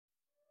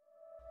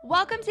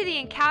Welcome to the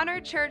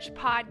Encounter Church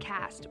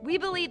podcast. We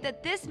believe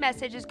that this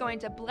message is going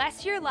to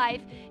bless your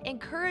life,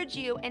 encourage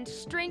you, and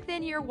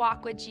strengthen your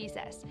walk with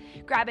Jesus.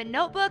 Grab a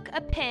notebook, a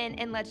pen,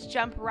 and let's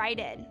jump right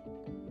in.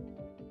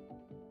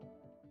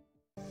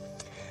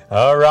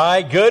 All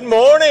right, good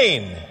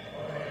morning.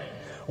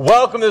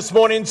 Welcome this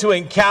morning to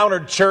Encounter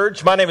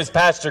Church. My name is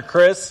Pastor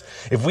Chris.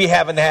 If we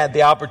haven't had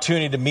the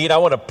opportunity to meet, I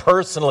want to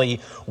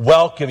personally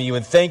welcome you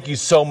and thank you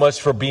so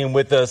much for being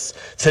with us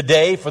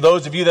today. For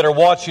those of you that are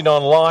watching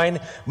online,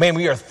 man,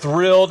 we are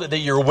thrilled that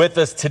you're with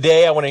us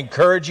today. I want to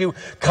encourage you,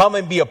 come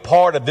and be a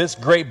part of this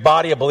great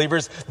body of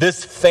believers,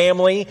 this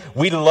family.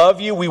 We love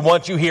you. We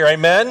want you here.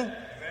 Amen?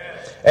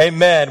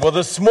 Amen. Well,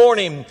 this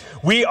morning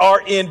we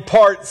are in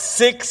part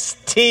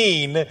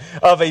 16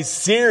 of a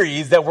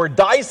series that we're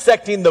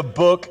dissecting the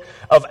book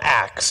of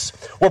Acts.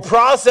 We're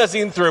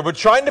processing through, we're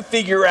trying to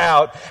figure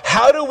out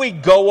how do we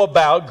go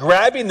about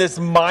grabbing this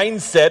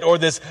mindset or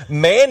this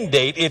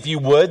mandate, if you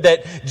would,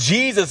 that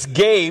Jesus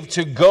gave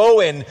to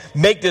go and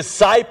make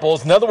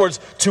disciples. In other words,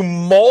 to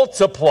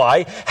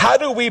multiply. How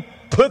do we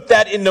put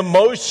that into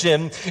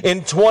motion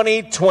in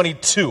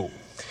 2022?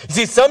 You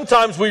see,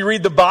 sometimes we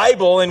read the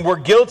Bible and we're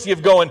guilty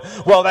of going,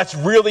 well, that's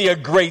really a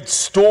great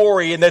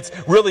story and that's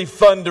really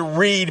fun to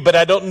read, but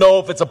I don't know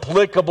if it's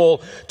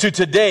applicable to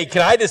today.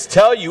 Can I just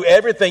tell you,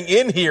 everything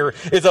in here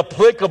is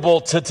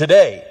applicable to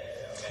today.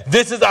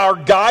 This is our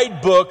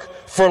guidebook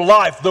for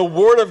life. The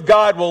Word of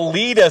God will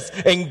lead us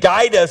and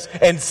guide us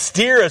and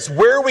steer us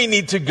where we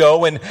need to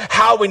go and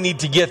how we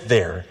need to get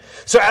there.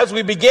 So as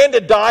we began to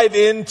dive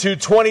into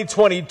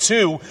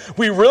 2022,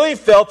 we really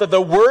felt that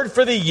the word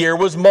for the year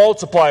was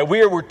multiply.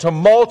 We were to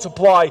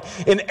multiply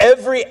in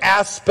every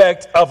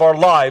aspect of our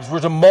lives. We're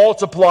to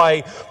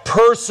multiply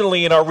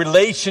personally in our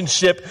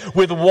relationship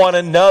with one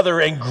another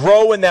and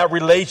grow in that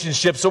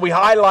relationship. So we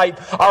highlight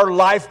our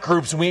life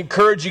groups and we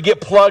encourage you to get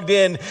plugged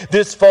in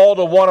this fall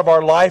to one of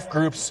our life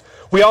groups.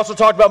 We also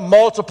talked about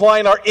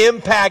multiplying our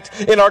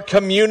impact in our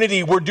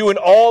community. We're doing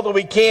all that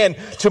we can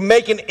to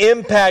make an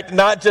impact,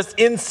 not just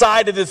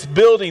inside of this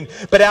building,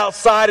 but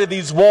outside of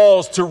these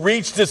walls, to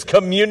reach this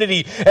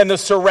community and the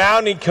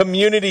surrounding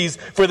communities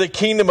for the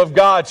kingdom of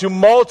God, to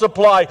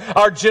multiply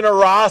our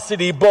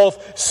generosity,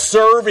 both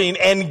serving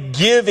and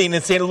giving,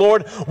 and saying,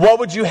 Lord, what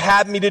would you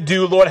have me to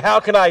do? Lord,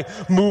 how can I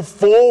move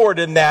forward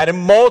in that and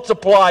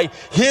multiply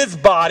His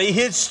body,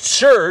 His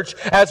church,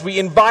 as we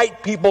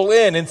invite people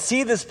in and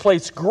see this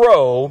place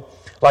grow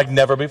like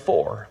never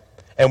before.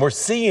 And we're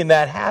seeing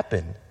that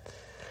happen.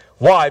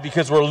 Why?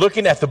 Because we're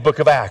looking at the book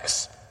of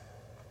Acts.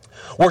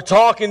 We're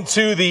talking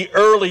to the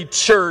early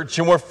church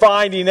and we're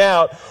finding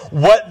out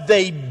what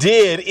they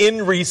did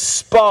in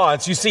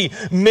response. You see,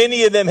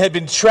 many of them had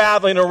been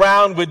traveling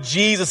around with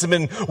Jesus and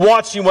been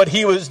watching what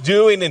He was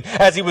doing, and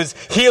as He was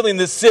healing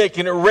the sick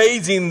and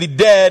raising the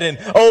dead and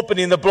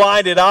opening the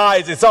blinded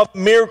eyes, they saw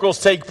miracles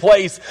take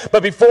place.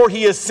 But before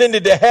He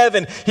ascended to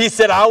heaven, He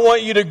said, I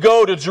want you to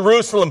go to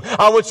Jerusalem.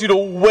 I want you to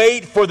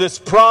wait for this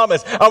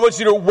promise. I want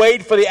you to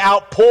wait for the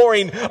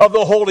outpouring of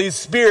the Holy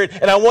Spirit.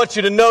 And I want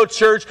you to know,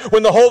 church,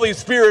 when the Holy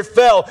Spirit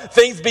fell,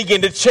 things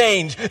began to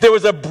change. There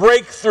was a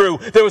breakthrough.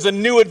 There was a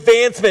new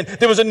advancement.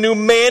 There was a new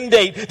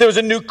mandate. There was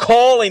a new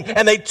calling.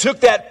 And they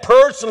took that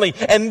personally.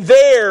 And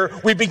there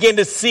we began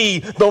to see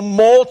the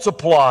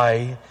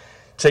multiply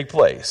take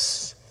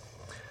place.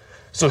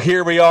 So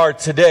here we are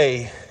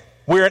today.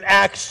 We're in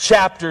Acts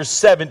chapter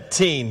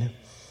 17.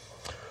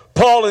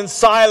 Paul and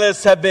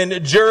Silas have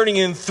been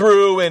journeying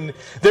through, and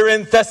they're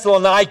in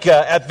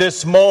Thessalonica at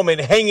this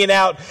moment, hanging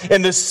out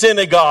in the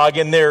synagogue,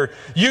 and they're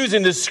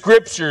using the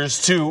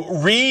scriptures to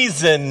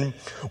reason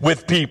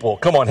with people.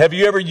 Come on, have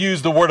you ever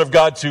used the Word of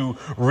God to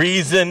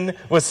reason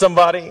with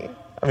somebody?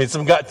 I mean,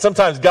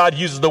 sometimes God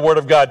uses the Word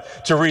of God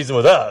to reason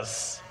with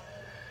us.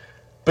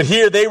 But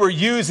here they were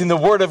using the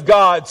Word of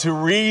God to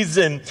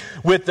reason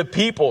with the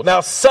people.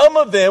 Now, some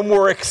of them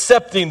were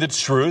accepting the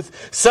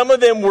truth. Some of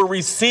them were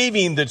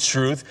receiving the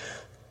truth.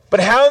 But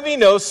how do you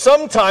know,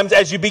 sometimes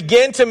as you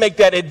begin to make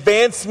that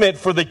advancement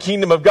for the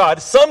kingdom of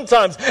God,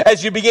 sometimes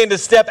as you begin to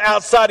step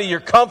outside of your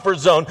comfort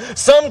zone,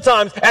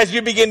 sometimes as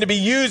you begin to be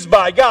used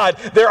by God,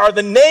 there are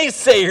the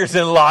naysayers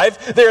in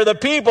life. There are the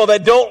people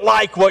that don't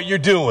like what you're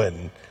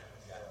doing.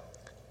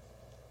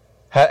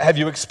 Have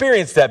you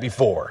experienced that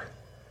before?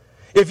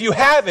 If you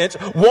haven't,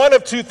 one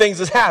of two things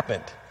has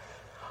happened.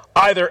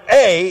 Either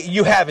A,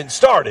 you haven't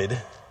started,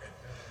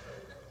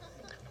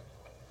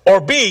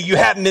 or B, you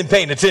haven't been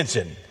paying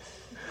attention.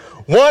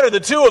 One of the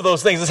two of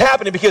those things is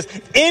happening, because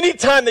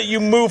anytime that you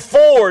move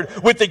forward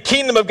with the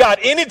kingdom of God,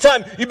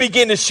 anytime you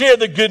begin to share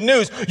the good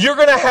news, you're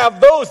going to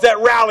have those that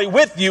rally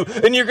with you,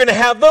 and you're going to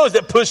have those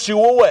that push you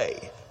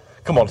away.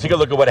 Come on, take a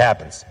look at what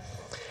happens.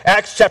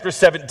 Acts chapter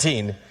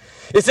 17.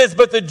 It says,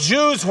 but the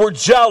Jews were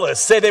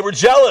jealous. Say they were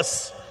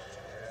jealous.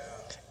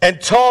 And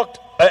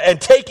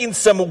taking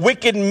some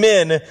wicked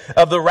men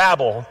of the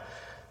rabble,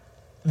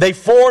 they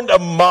formed a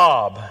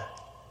mob,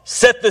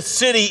 set the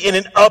city in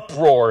an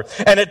uproar,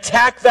 and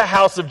attacked the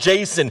house of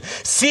Jason,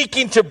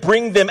 seeking to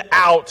bring them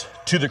out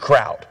to the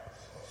crowd.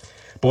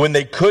 But when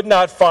they could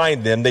not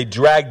find them, they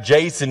dragged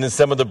Jason and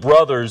some of the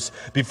brothers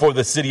before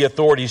the city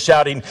authorities,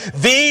 shouting,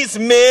 "These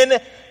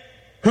men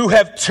who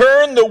have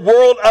turned the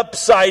world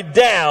upside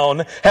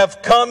down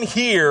have come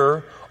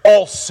here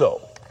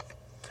also."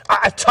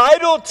 I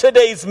titled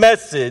today's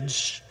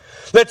message,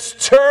 "Let's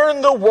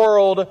Turn the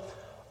World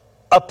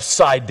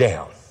Upside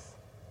Down."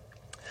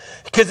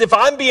 Because if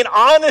I'm being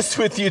honest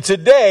with you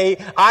today,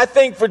 I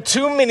think for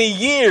too many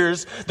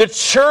years, the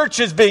church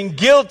has been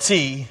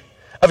guilty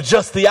of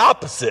just the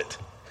opposite.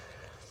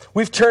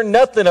 We've turned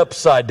nothing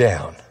upside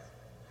down.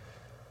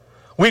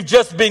 We've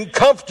just been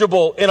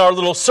comfortable in our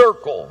little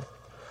circle.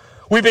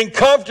 We've been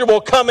comfortable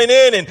coming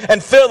in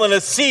and filling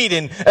a seat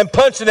and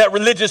punching that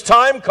religious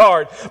time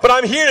card. But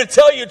I'm here to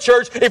tell you,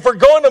 church, if we're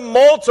going to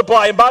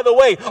multiply, and by the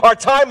way, our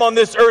time on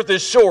this earth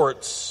is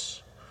short.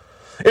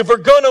 If we're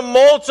going to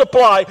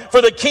multiply for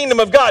the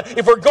kingdom of God,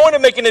 if we're going to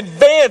make an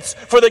advance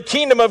for the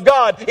kingdom of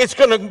God, it's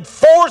going to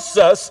force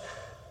us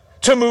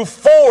to move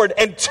forward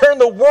and turn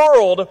the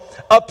world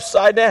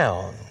upside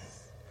down.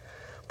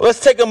 But let's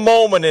take a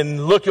moment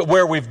and look at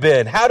where we've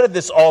been. How did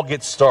this all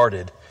get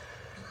started?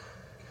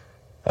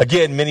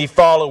 Again, many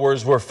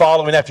followers were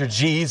following after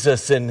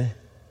Jesus, and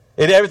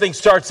everything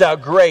starts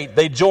out great.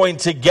 They joined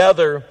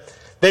together.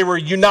 They were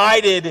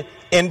united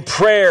in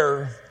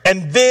prayer,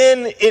 and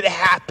then it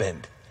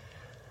happened.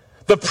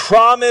 The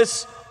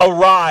promise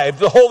arrived.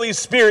 The Holy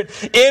Spirit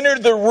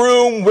entered the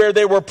room where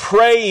they were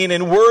praying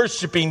and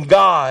worshiping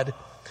God.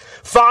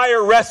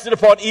 Fire rested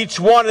upon each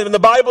one, and the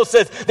Bible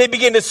says they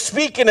began to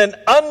speak in an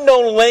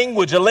unknown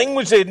language, a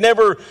language they had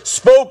never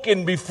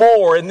spoken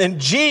before. And then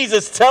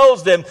Jesus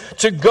tells them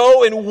to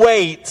go and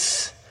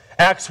wait.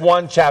 Acts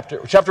 1,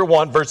 chapter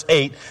 1, verse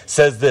 8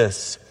 says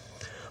this,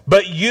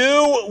 "But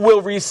you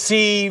will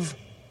receive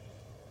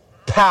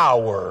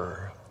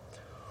power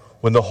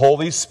when the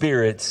Holy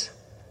Spirit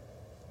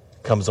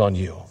comes on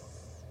you."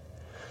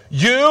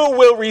 You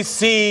will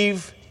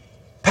receive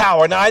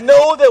power. Now, I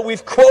know that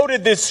we've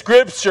quoted this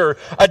scripture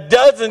a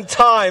dozen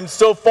times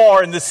so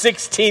far in the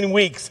 16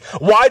 weeks.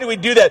 Why do we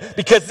do that?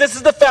 Because this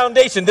is the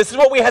foundation. This is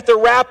what we have to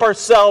wrap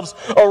ourselves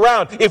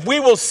around. If we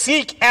will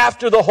seek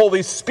after the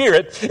Holy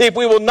Spirit, if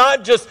we will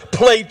not just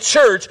play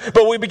church,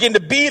 but we begin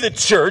to be the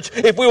church,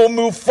 if we will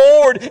move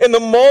forward in the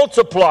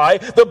multiply,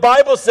 the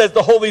Bible says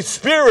the Holy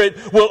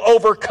Spirit will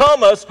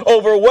overcome us,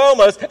 overwhelm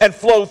us, and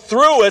flow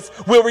through us.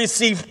 We'll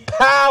receive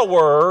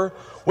power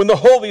when the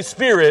Holy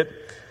Spirit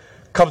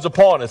comes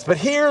upon us. But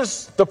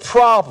here's the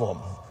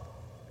problem.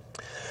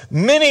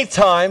 Many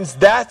times,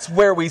 that's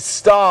where we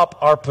stop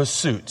our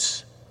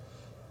pursuits.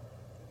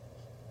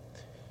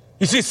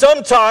 You see,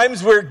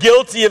 sometimes we're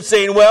guilty of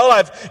saying, well,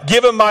 I've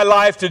given my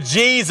life to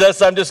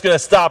Jesus, I'm just going to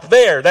stop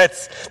there.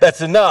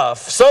 That's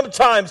enough.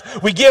 Sometimes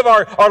we give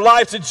our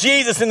lives to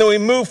Jesus and then we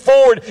move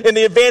forward in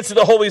the advance of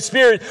the Holy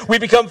Spirit. We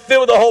become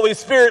filled with the Holy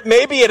Spirit,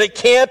 maybe at a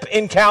camp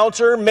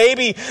encounter,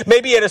 maybe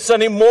at a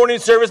Sunday morning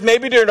service,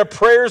 maybe during a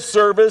prayer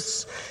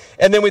service.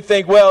 And then we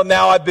think, well,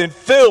 now I've been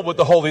filled with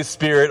the Holy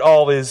Spirit,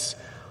 all is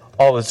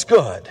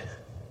good.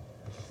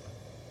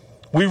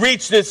 We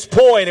reach this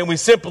point and we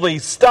simply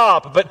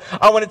stop. But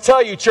I want to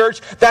tell you, church,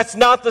 that's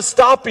not the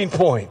stopping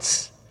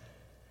point.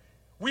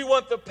 We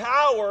want the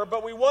power,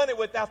 but we want it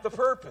without the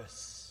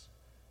purpose.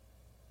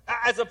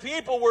 As a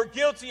people, we're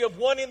guilty of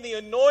wanting the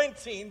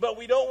anointing, but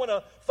we don't want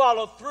to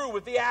follow through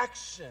with the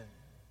action.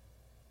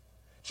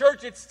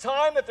 Church, it's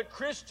time that the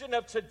Christian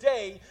of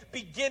today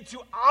begin to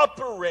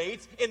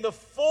operate in the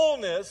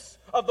fullness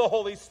of the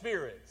Holy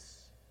Spirit.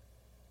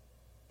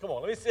 Come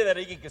on, let me say that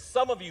again, because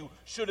some of you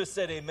should have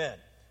said amen.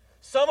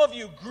 Some of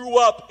you grew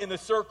up in the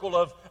circle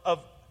of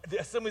the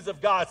Assemblies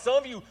of God. Some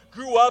of you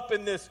grew up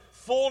in this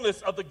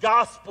fullness of the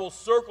gospel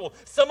circle.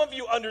 Some of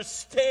you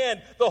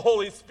understand the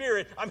Holy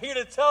Spirit. I'm here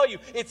to tell you,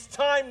 it's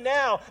time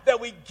now that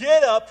we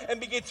get up and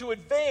begin to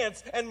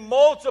advance and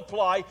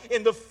multiply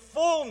in the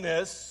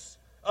fullness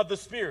of the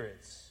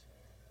Spirit.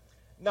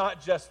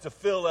 Not just to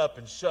fill up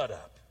and shut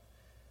up.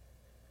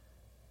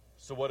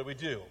 So what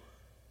do?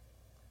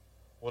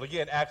 Well,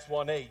 again, Acts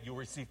 1:8, you'll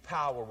receive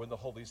power when the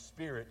Holy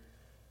Spirit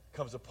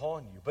comes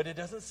upon you. But it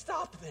doesn't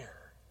stop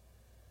there.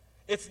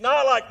 It's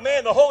not like,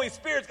 man, the Holy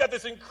Spirit's got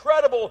this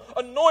incredible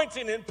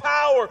anointing and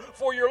power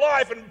for your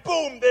life, and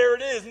boom, there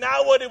it is.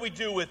 Now what do we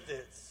do with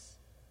this?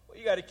 Well,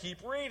 you got to keep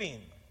reading.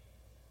 It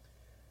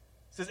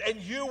says, and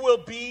you will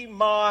be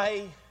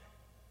my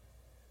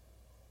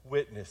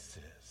witnesses.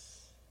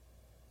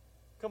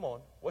 Come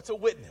on, what's a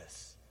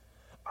witness?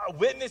 A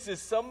witness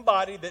is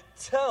somebody that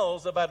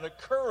tells about an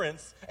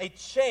occurrence, a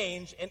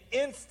change, an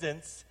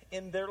instance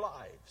in their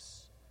lives.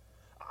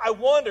 I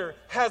wonder,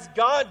 has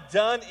God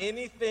done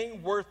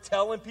anything worth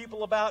telling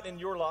people about in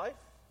your life?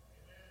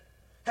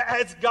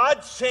 Has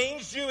God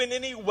changed you in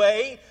any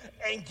way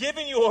and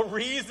given you a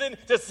reason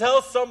to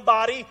tell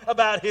somebody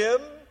about Him?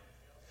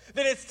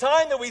 Then it's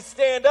time that we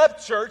stand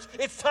up, church.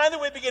 It's time that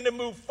we begin to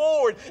move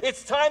forward.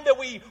 It's time that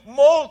we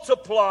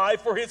multiply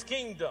for His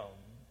kingdom.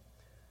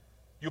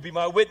 You'll be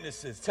my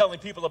witnesses, telling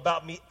people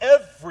about me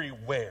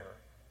everywhere.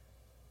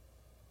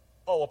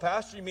 Oh, well,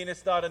 Pastor, you mean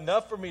it's not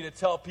enough for me to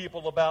tell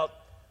people about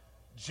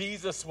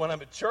Jesus when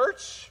I'm at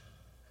church?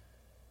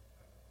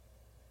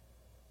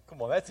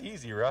 Come on, that's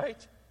easy, right?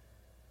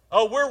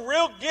 Oh, we're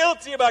real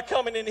guilty about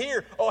coming in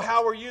here. Oh,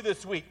 how are you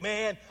this week?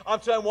 Man, I'm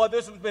telling you what,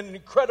 this has been an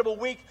incredible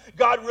week.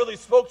 God really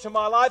spoke to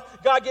my life.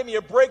 God gave me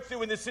a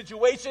breakthrough in this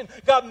situation.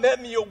 God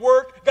met me at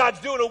work.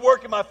 God's doing a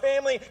work in my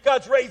family.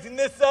 God's raising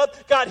this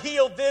up. God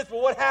healed this. But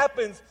what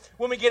happens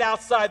when we get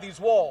outside these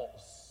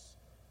walls?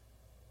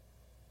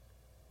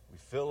 We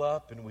fill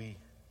up and we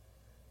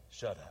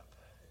shut up.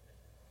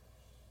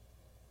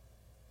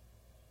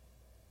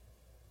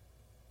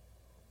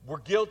 We're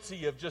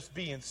guilty of just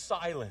being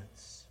silent,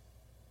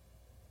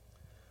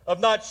 of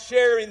not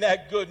sharing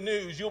that good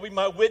news. You'll be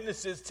my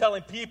witnesses,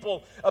 telling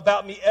people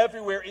about me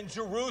everywhere in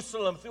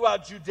Jerusalem,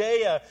 throughout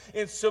Judea,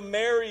 in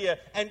Samaria,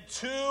 and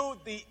to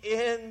the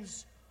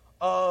ends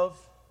of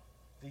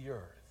the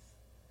earth.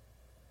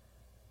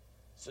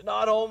 So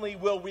not only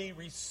will we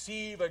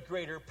receive a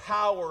greater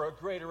power, a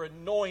greater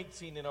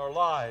anointing in our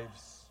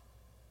lives,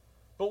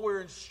 but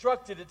we're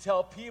instructed to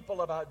tell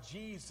people about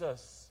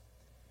Jesus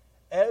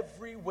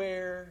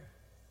everywhere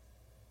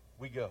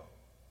we go.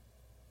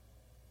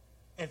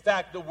 In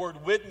fact, the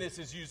word witness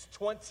is used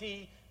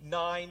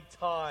 29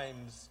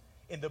 times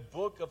in the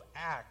book of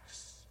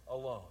Acts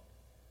alone.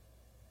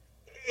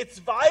 It's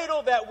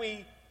vital that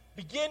we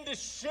begin to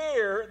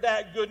share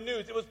that good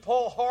news. It was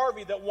Paul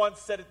Harvey that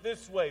once said it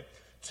this way: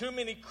 too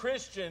many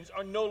Christians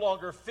are no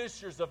longer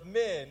fishers of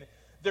men,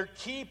 they're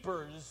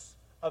keepers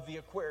of the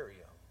aquarium.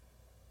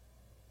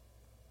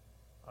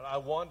 And I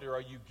wonder,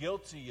 are you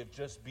guilty of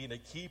just being a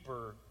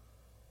keeper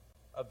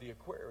of the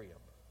aquarium?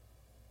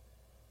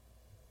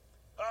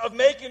 Of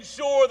making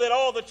sure that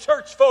all the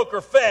church folk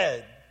are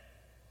fed,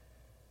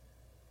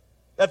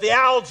 that the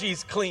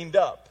algae's cleaned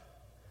up,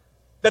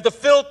 that the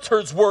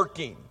filter's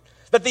working,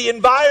 that the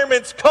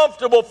environment's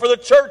comfortable for the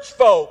church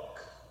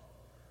folk.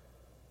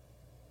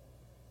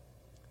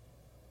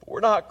 But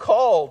we're not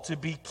called to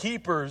be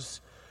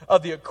keepers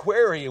of the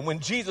aquarium. When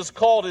Jesus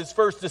called his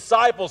first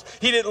disciples,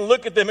 he didn't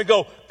look at them and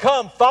go,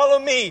 "Come, follow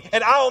me,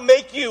 and I'll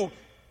make you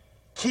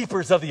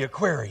keepers of the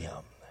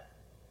aquarium."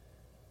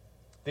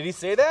 Did he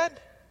say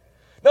that?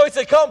 No, he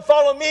said, "Come,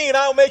 follow me, and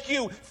I'll make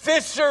you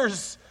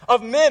fishers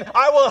of men.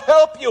 I will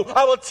help you.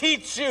 I will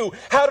teach you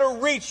how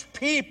to reach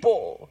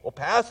people." Well,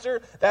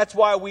 Pastor, that's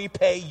why we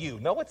pay you.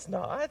 No, it's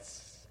not.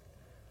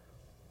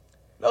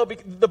 No,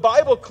 the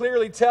Bible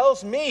clearly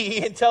tells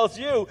me and tells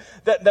you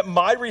that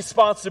my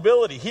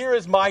responsibility, here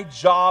is my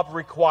job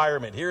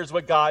requirement. Here's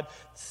what God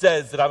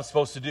says that I'm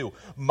supposed to do.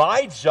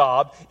 My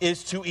job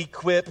is to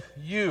equip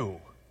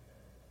you.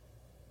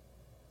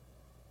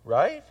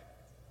 Right?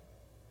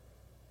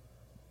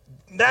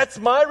 That's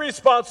my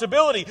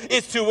responsibility,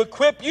 is to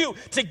equip you,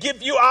 to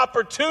give you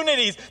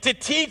opportunities, to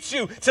teach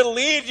you, to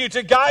lead you,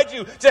 to guide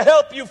you, to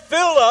help you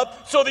fill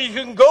up so that you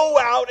can go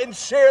out and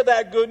share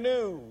that good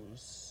news.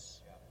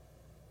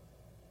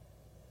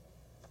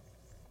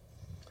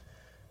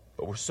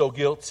 But we're so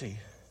guilty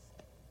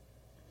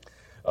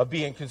of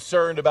being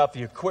concerned about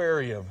the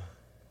aquarium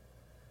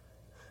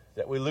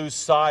that we lose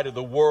sight of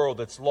the world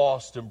that's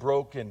lost and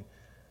broken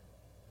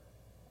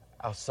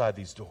outside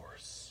these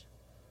doors.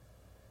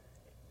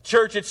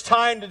 Church, it's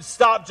time to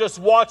stop just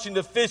watching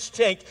the fish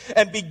tank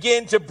and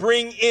begin to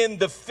bring in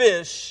the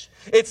fish.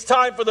 It's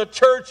time for the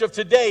church of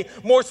today,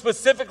 more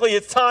specifically,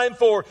 it's time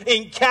for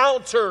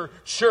Encounter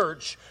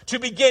Church to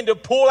begin to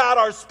pull out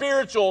our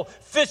spiritual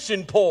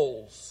fishing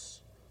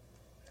poles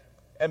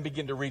and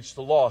begin to reach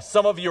the lost.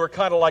 Some of you are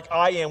kind of like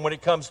I am when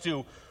it comes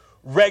to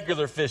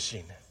regular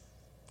fishing.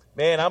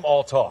 Man, I'm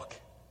all talk.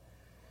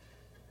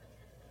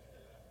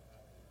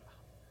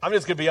 I'm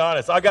just going to be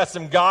honest. I've got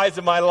some guys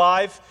in my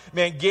life.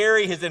 Man,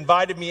 Gary has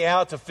invited me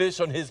out to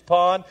fish on his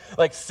pond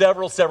like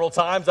several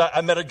times.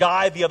 I met a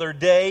guy the other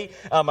day.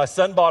 My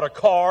son bought a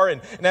car,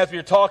 and as we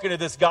were talking to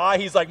this guy,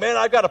 he's like, "Man,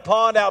 I've got a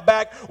pond out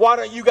back. Why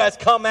don't you guys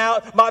come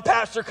out? My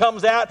pastor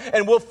comes out,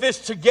 and we'll fish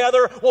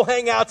together. We'll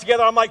hang out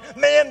together." I'm like,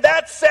 "Man,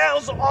 that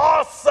sounds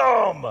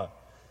awesome." Do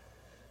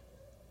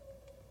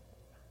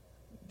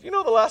you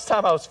know the last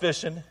time I was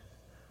fishing?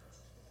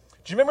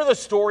 Do you remember the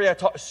story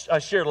I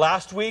shared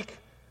last week?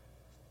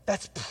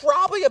 That's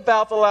probably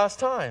about the last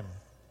time.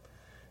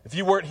 If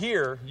you weren't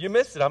here, you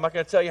missed it. I'm not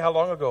going to tell you how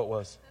long ago it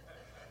was.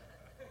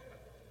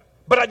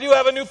 But I do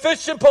have a new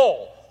fishing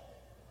pole.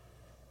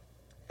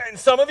 And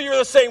some of you are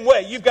the same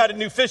way. You've got a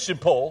new fishing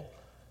pole.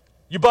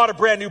 You bought a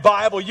brand new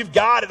Bible. You've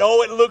got it.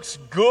 Oh, it looks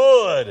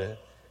good.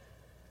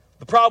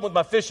 The problem with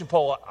my fishing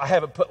pole, I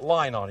haven't put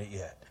line on it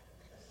yet.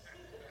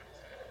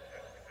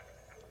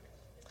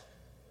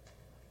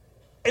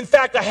 In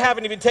fact, I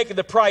haven't even taken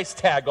the price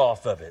tag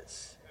off of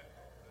it.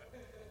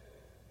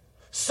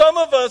 Some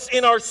of us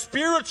in our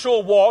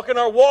spiritual walk, in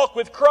our walk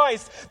with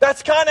Christ,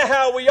 that's kind of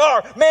how we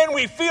are. Man,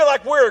 we feel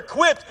like we're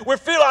equipped. We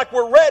feel like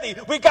we're ready.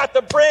 We got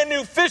the brand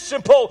new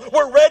fishing pole.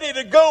 We're ready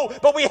to go,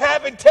 but we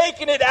haven't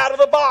taken it out of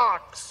the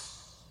box.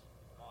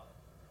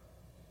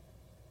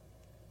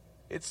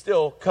 It's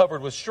still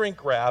covered with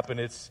shrink wrap, and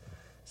it's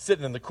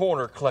sitting in the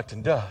corner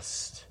collecting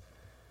dust.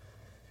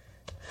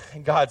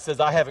 And God says,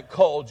 "I haven't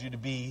called you to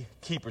be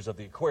keepers of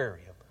the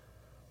aquarium.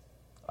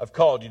 I've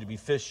called you to be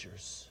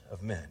fishers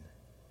of men.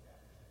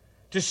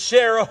 To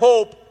share a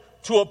hope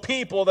to a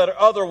people that are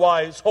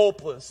otherwise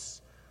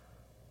hopeless.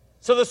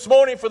 So this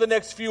morning, for the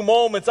next few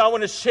moments, I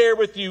want to share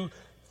with you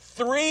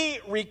 3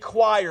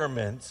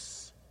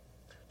 requirements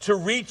to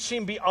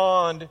reaching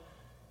beyond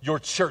your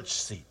church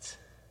seat.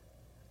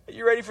 Are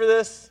you ready for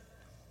this?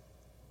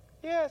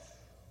 Yes.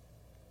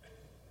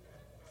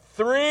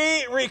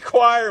 3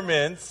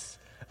 requirements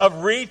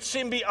of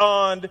reaching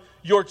beyond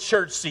your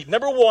church seat.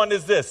 Number 1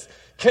 is this: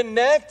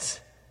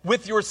 connect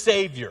with your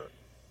Savior.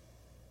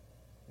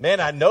 Man,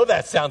 I know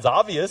that sounds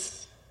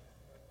obvious,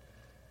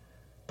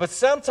 but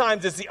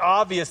sometimes it's the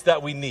obvious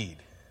that we need.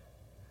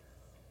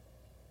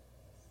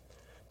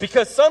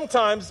 Because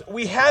sometimes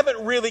we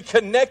haven't really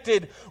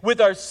connected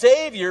with our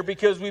Savior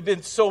because we've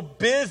been so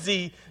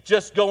busy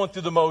just going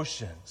through the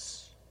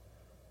motions.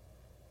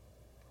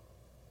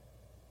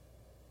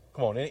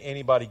 Come on,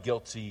 anybody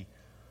guilty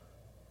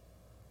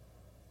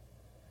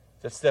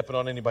that's stepping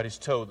on anybody's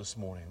toe this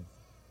morning?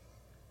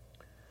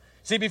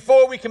 See,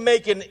 before we can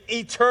make an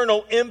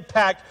eternal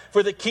impact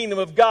for the kingdom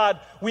of God,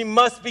 we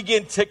must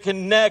begin to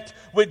connect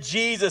with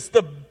Jesus.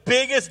 The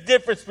biggest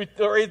difference,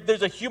 or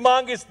there's a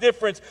humongous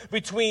difference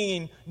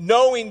between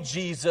knowing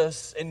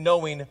Jesus and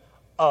knowing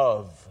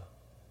of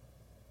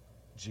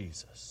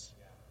Jesus.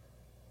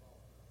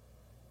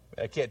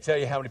 I can't tell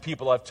you how many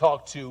people I've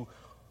talked to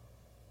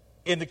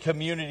in the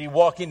community,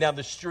 walking down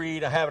the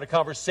street, having a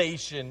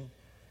conversation.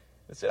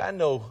 They said, I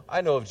know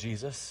of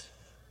Jesus.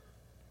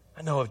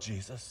 I know of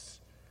Jesus.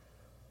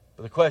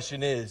 But the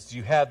question is, do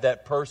you have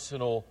that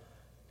personal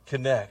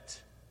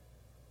connect?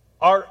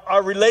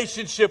 Our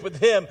relationship with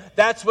Him,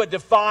 that's what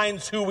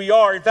defines who we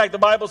are. In fact, the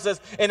Bible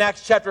says in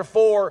Acts chapter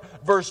 4,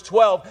 verse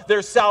 12,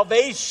 there's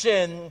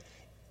salvation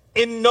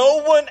in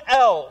no one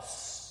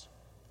else.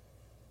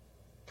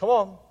 Come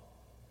on.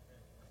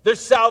 There's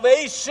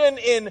salvation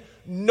in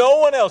no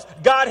one else.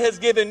 God has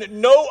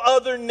given no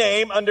other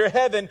name under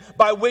heaven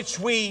by which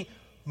we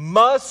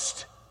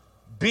must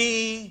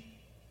be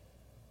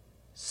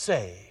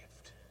saved.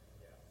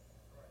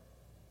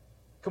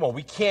 Come on,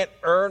 we can't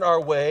earn our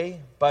way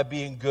by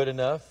being good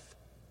enough.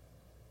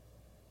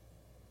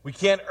 We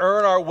can't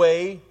earn our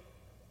way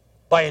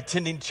by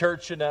attending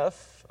church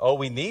enough. Oh,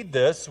 we need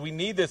this. We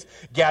need this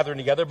gathering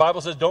together. The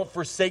Bible says don't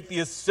forsake the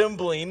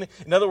assembling.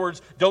 In other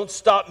words, don't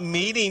stop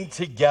meeting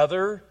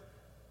together.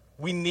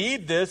 We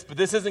need this, but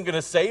this isn't going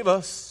to save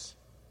us.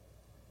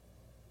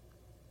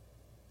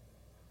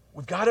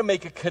 We've got to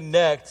make a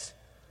connect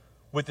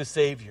with the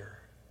Savior.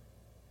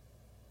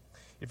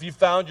 If you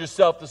found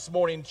yourself this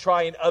morning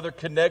trying other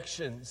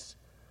connections,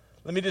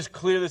 let me just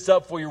clear this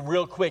up for you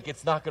real quick.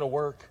 It's not going to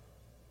work.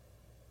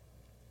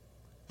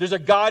 There's a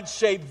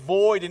God-shaped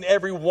void in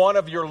every one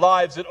of your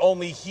lives that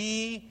only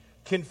He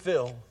can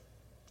fill.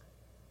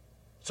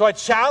 So I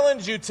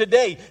challenge you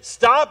today,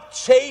 stop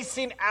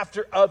chasing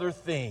after other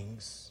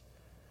things.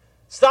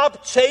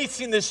 Stop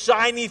chasing the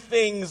shiny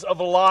things of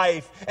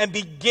life and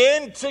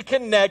begin to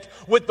connect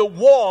with the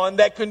one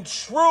that can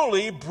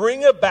truly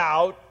bring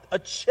about a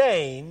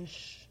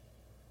change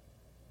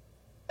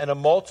and a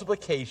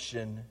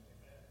multiplication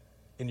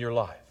in your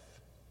life.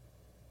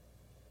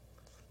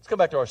 Let's come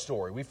back to our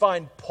story. We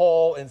find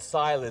Paul and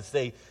Silas.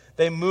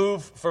 They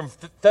move from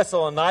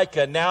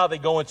Thessalonica. Now they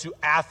go into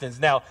Athens.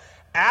 Now,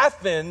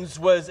 Athens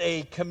was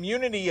a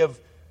community of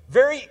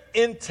very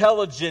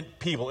intelligent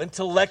people,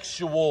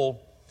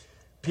 intellectual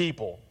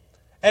people.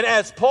 And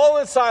as Paul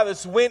and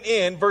Silas went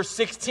in, verse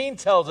 16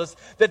 tells us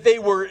that they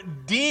were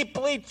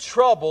deeply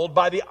troubled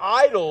by the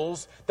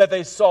idols that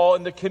they saw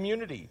in the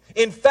community.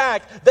 In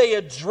fact, they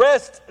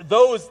addressed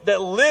those that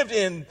lived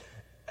in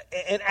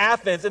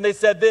Athens, and they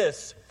said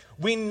this: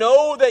 we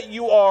know that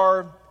you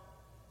are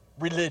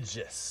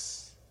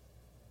religious.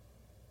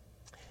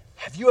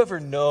 Have you ever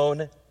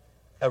known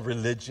a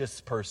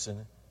religious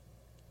person?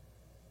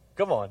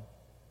 Come on.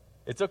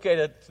 It's okay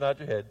to nod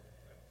your head.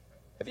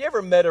 Have you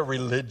ever met a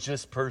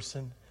religious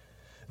person?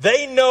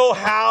 They know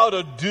how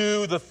to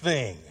do the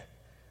thing,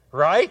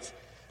 right?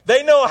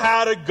 They know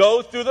how to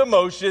go through the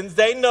motions.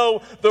 They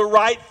know the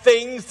right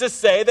things to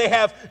say. They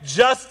have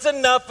just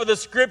enough of the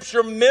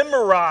scripture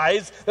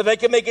memorized that they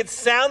can make it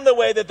sound the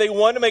way that they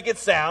want to make it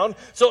sound.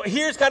 So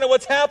here's kind of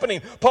what's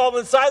happening. Paul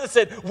and Silas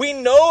said, we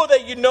know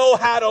that you know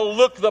how to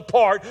look the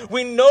part.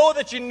 We know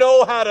that you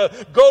know how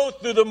to go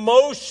through the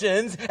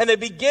motions. And they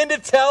begin to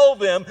tell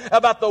them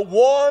about the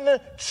one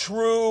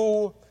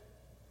true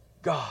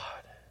God.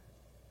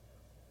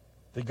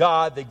 The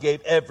God that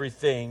gave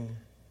everything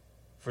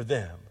for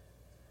them.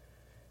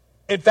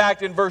 In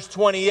fact, in verse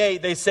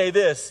 28, they say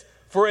this: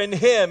 for in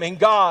Him, in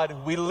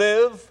God, we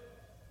live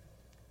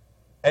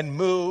and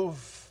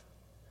move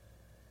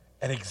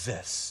and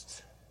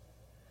exist.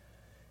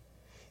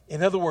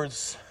 In other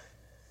words,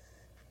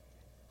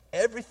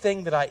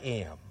 everything that I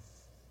am,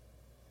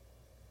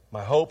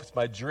 my hopes,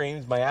 my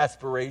dreams, my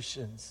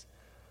aspirations,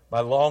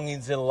 my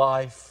longings in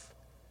life,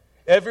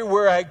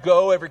 everywhere I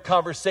go, every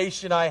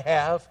conversation I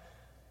have,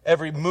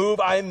 every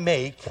move I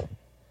make,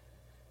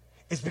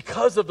 is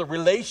because of the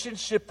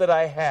relationship that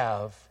I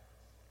have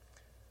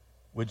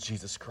with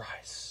Jesus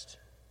Christ.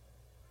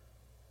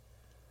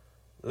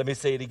 Let me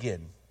say it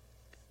again.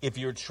 If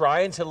you're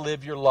trying to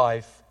live your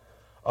life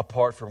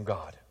apart from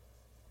God,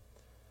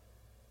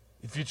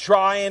 if you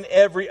try in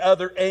every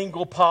other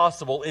angle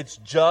possible, it's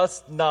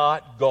just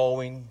not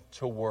going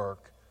to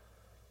work.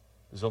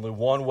 There's only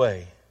one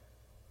way,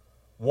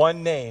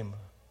 one name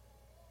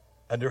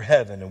under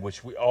heaven in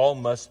which we all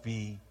must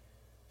be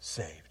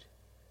saved.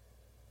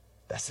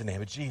 That's the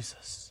name of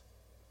Jesus.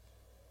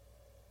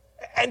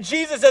 And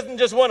Jesus doesn't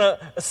just want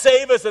to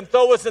save us and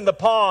throw us in the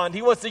pond.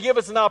 He wants to give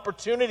us an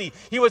opportunity.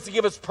 He wants to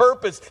give us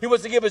purpose. He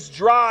wants to give us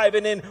drive.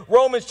 And in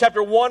Romans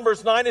chapter 1,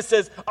 verse 9, it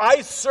says,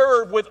 I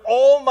serve with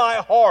all my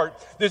heart.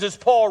 This is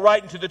Paul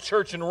writing to the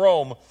church in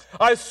Rome.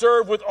 I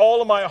serve with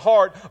all of my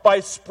heart by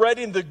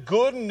spreading the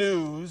good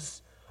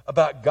news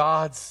about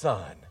God's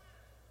Son.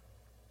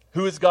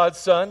 Who is God's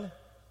Son?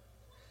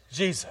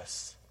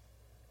 Jesus.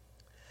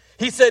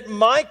 He said,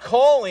 my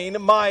calling,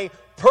 my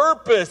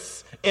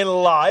purpose in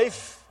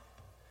life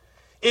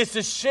is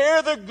to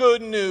share the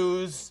good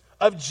news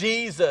of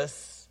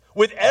Jesus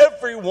with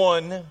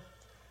everyone,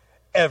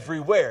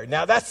 everywhere.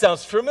 Now that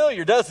sounds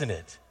familiar, doesn't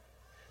it?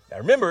 Now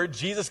remember,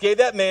 Jesus gave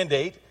that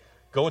mandate,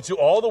 go into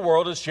all the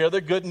world and share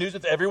the good news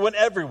with everyone,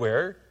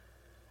 everywhere.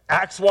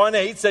 Acts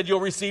 1:8 said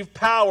you'll receive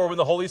power when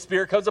the Holy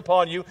Spirit comes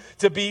upon you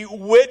to be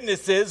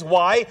witnesses.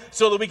 Why?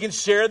 So that we can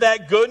share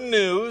that good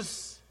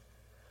news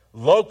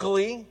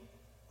locally,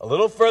 a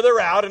little further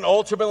out, and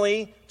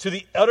ultimately to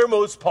the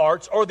uttermost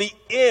parts or the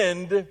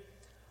end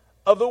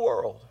of the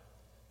world.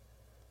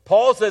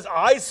 Paul says,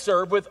 I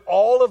serve with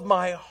all of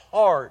my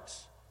heart,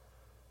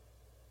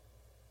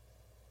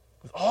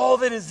 with all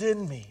that is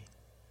in me,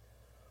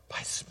 by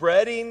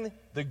spreading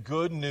the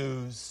good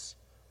news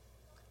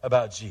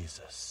about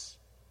Jesus.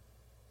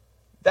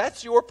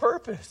 That's your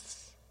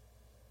purpose.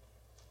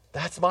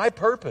 That's my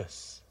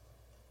purpose.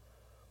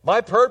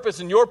 My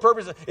purpose and your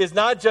purpose is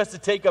not just to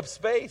take up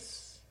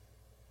space.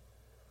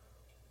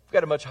 We've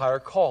got a much higher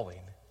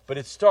calling, but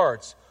it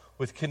starts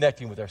with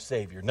connecting with our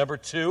Savior. Number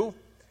 2,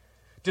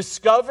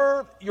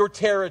 discover your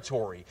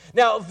territory.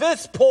 Now,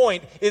 this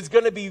point is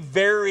going to be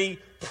very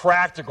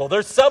practical.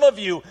 There's some of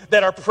you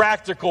that are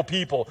practical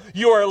people.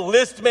 You are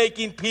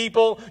list-making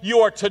people.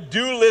 You are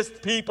to-do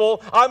list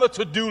people. I'm a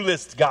to-do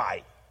list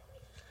guy.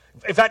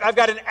 In fact, I've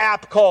got an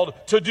app called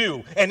To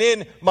Do. And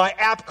in my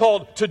app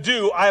called To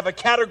Do, I have a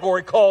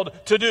category called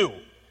To Do.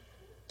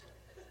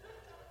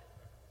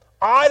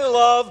 I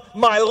love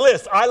my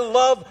list. I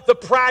love the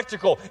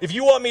practical. If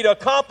you want me to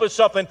accomplish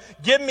something,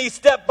 give me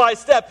step by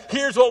step.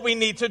 Here's what we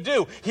need to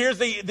do. Here's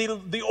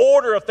the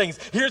order of things.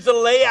 Here's the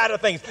layout of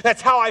things.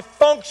 That's how I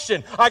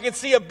function. I can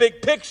see a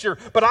big picture,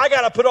 but I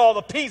got to put all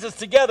the pieces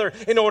together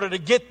in order to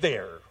get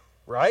there,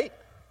 right?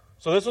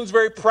 So this one's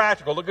very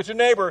practical. Look at your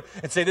neighbor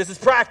and say, this is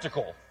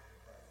practical.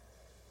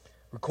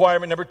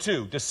 Requirement number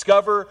 2,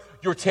 discover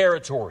your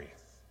territory.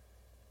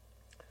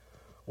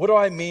 What do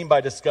I mean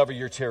by discover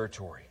your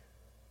territory?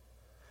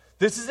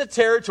 This is the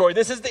territory,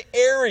 this is the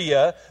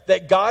area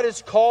that God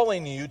is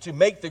calling you to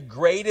make the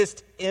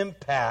greatest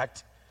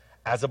impact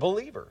as a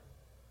believer.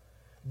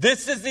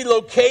 This is the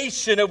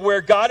location of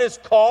where God is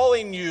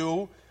calling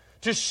you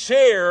to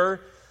share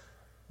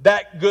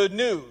that good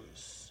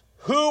news.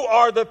 Who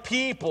are the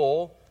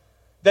people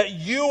that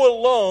you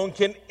alone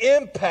can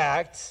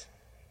impact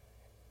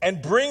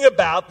and bring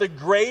about the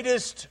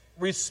greatest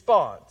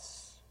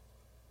response?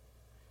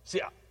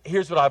 See,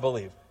 here's what I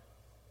believe.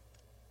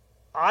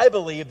 I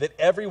believe that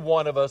every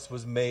one of us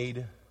was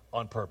made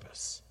on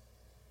purpose.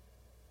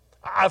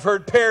 I've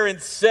heard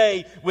parents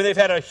say when they've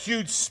had a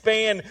huge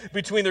span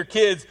between their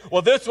kids,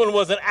 well, this one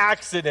was an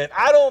accident.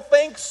 I don't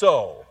think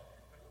so.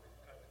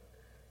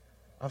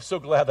 I'm so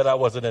glad that I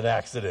wasn't an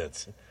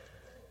accident.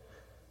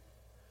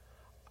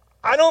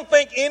 I don't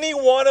think any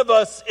one of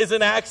us is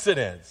an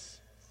accident.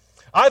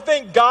 I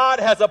think God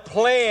has a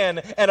plan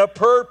and a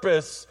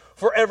purpose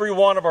for every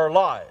one of our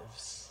lives.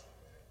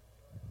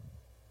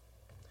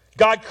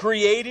 God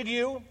created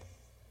you,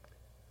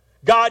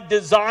 God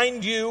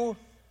designed you,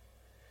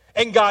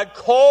 and God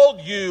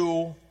called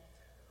you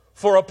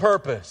for a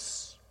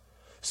purpose.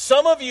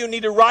 Some of you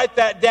need to write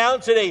that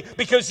down today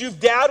because you've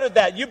doubted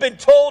that. You've been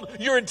told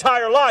your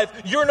entire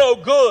life, you're no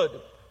good.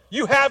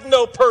 You have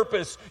no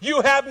purpose.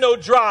 You have no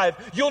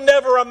drive. You'll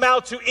never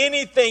amount to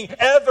anything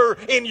ever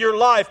in your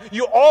life.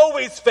 You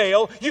always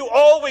fail. You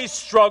always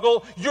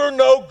struggle. You're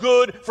no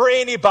good for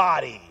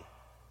anybody.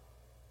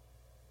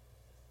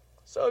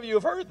 Some of you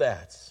have heard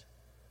that.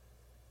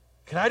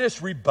 Can I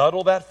just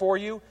rebuttal that for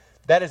you?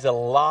 That is a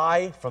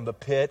lie from the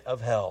pit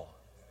of hell.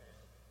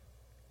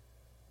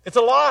 It's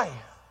a lie.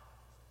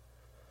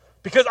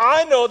 Because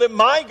I know that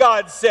my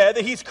God said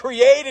that He's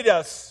created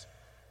us.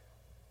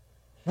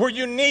 We're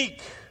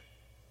unique.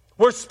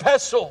 We're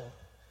special.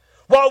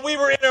 While we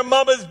were in our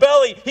mama's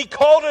belly, He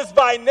called us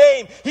by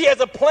name. He has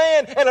a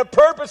plan and a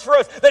purpose for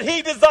us that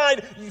He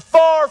designed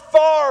far,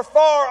 far,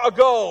 far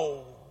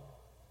ago.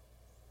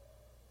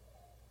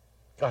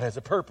 God has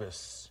a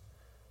purpose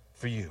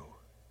for you.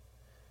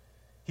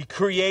 He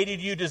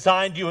created you,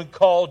 designed you, and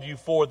called you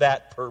for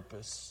that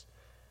purpose.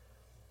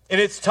 And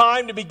it's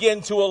time to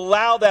begin to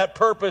allow that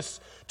purpose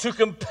to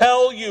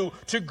compel you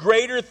to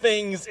greater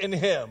things in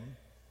Him.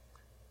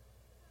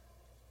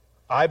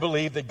 I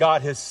believe that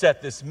God has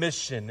set this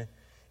mission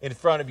in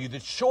front of you. The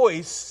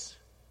choice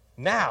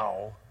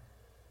now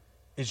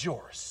is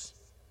yours.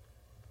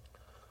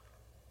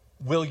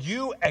 Will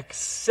you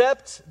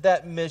accept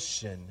that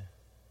mission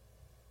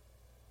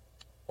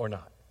or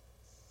not?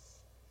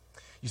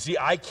 You see,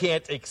 I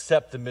can't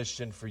accept the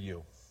mission for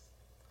you.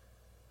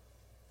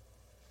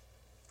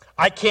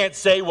 I can't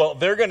say, well,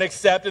 they're going to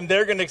accept, and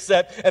they're going to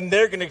accept, and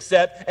they're going to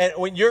accept, and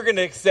when you're going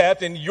to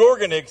accept, and you're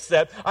going to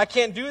accept. I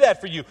can't do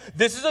that for you.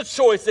 This is a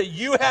choice that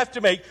you have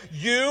to make,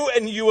 you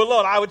and you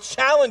alone. I would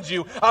challenge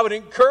you. I would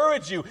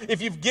encourage you.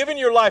 If you've given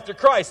your life to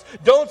Christ,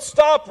 don't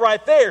stop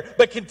right there,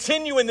 but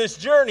continue in this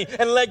journey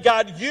and let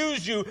God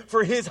use you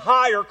for His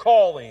higher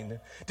calling.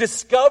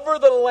 Discover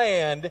the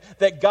land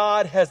that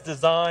God has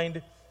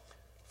designed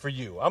for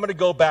you. I'm going to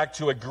go back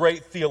to a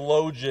great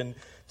theologian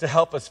to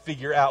help us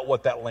figure out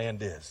what that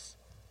land is.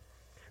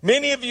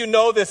 Many of you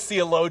know this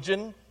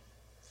theologian.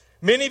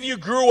 Many of you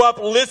grew up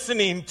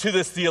listening to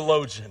this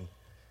theologian.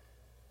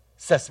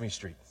 Sesame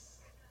Street.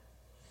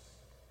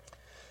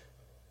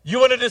 You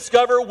want to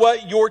discover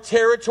what your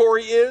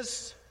territory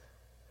is?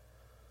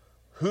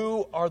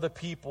 Who are the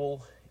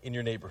people in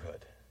your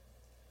neighborhood?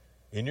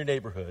 In your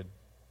neighborhood.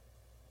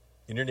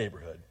 In your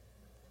neighborhood.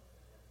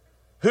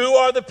 Who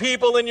are the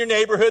people in your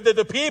neighborhood? They're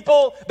the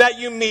people that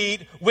you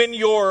meet when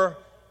you're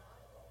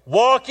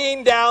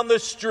walking down the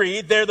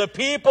street. They're the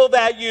people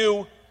that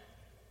you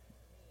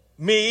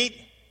meet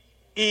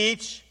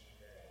each.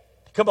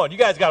 Come on, you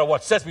guys got to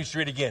watch Sesame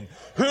Street again.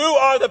 Who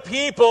are the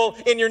people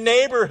in your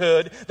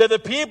neighborhood? They're the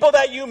people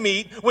that you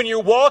meet when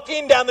you're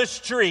walking down the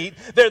street.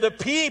 They're the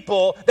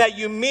people that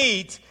you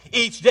meet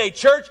each day.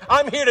 Church,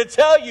 I'm here to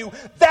tell you,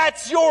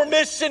 that's your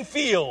mission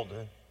field.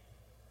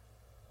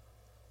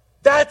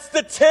 That's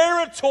the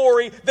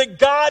territory that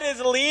God is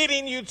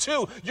leading you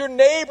to. Your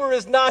neighbor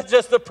is not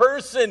just the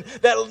person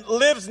that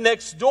lives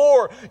next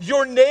door.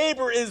 Your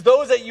neighbor is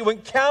those that you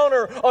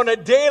encounter on a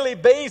daily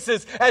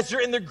basis as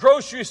you're in the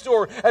grocery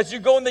store, as you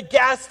go in the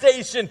gas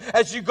station,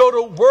 as you go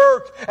to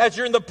work, as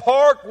you're in the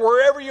park,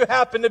 wherever you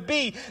happen to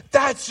be.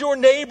 That's your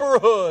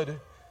neighborhood.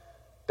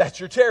 That's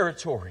your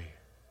territory.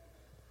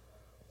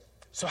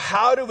 So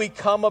how do we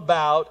come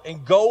about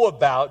and go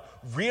about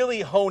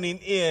really honing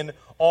in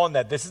on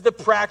that? This is the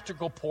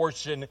practical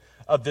portion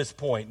of this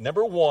point.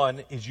 Number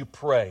one is you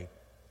pray.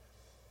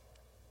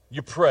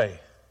 You pray.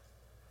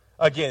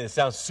 Again, it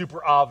sounds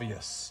super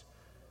obvious,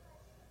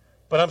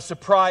 but I'm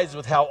surprised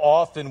with how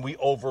often we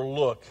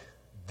overlook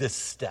this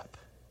step.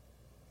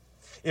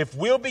 If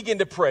we'll begin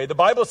to pray, the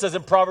Bible says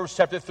in Proverbs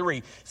chapter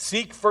 3,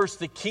 seek first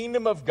the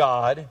kingdom of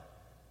God,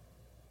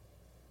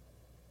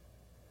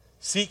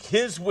 seek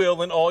His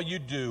will in all you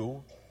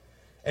do,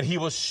 and He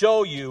will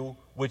show you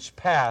which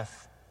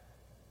path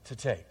to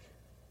take.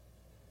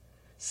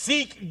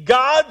 Seek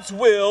God's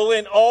will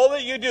in all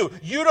that you do.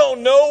 You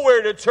don't know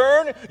where to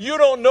turn. You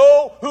don't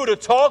know who to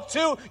talk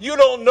to. You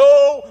don't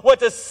know what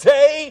to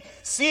say.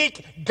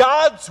 Seek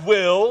God's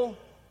will.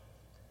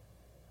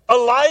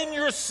 Align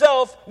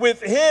yourself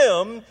with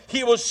Him.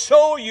 He will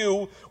show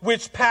you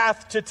which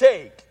path to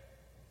take.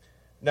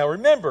 Now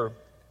remember,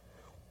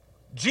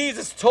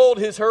 Jesus told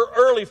her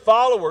early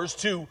followers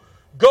to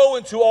go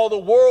into all the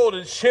world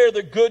and share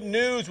the good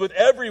news with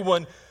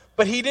everyone.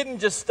 But He didn't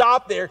just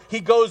stop there. He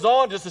goes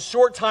on just a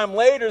short time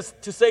later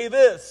to say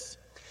this,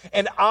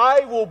 and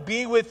I will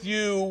be with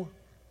you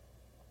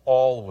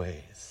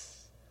always,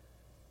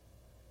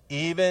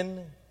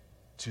 even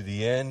to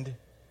the end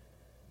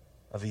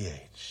of the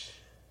age.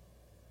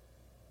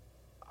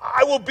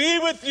 I will be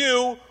with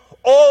you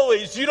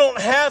always. You don't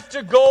have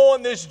to go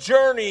on this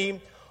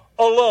journey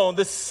alone.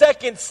 The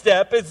second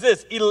step is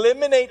this: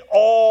 eliminate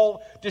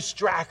all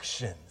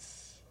distractions.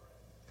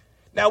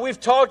 Now, we've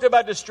talked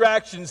about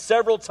distractions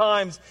several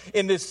times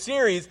in this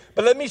series,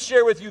 but let me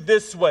share with you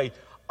this way.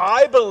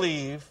 I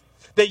believe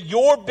that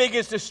your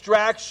biggest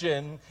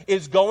distraction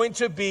is going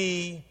to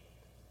be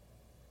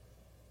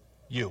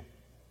you.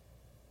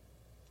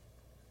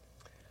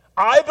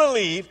 I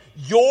believe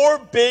your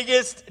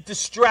biggest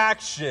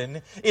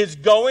distraction is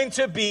going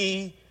to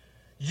be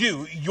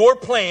you, your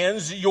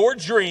plans, your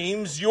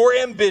dreams, your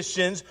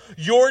ambitions,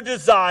 your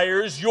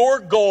desires, your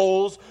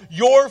goals,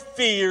 your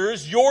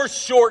fears, your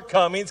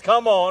shortcomings.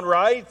 Come on,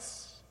 right?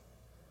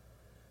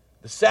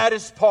 The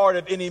saddest part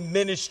of any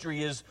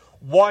ministry is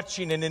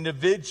watching an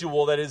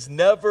individual that has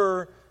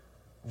never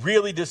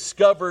really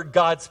discovered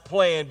God's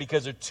plan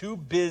because they're too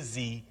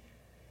busy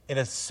in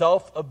a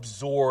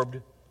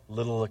self-absorbed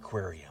little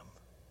aquarium.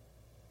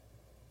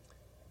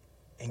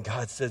 And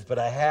God says, but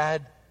I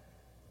had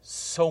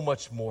so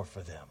much more for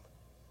them.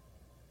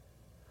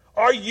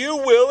 Are you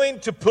willing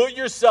to put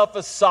yourself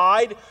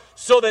aside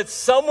so that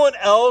someone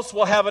else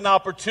will have an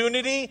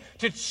opportunity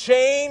to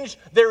change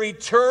their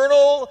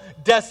eternal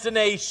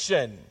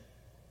destination?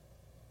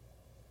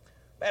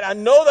 Man, I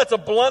know that's a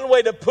blunt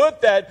way to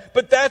put that,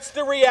 but that's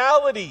the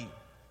reality.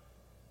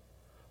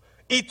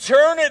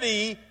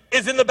 Eternity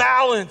is in the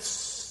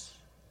balance.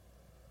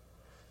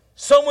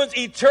 Someone's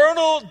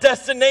eternal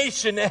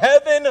destination,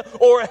 heaven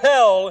or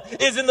hell,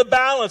 is in the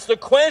balance. The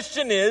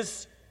question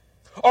is,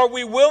 are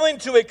we willing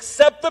to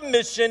accept the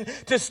mission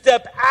to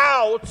step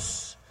out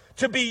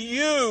to be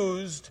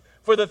used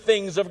for the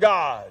things of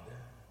God?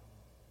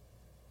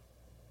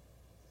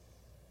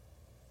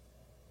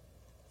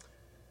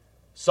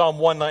 Psalm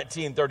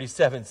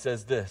 119:37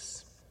 says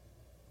this: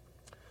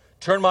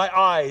 turn my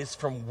eyes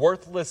from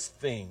worthless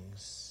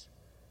things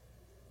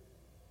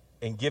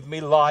and give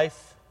me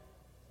life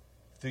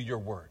through your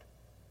word.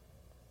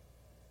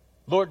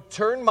 Lord,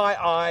 turn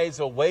my eyes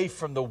away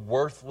from the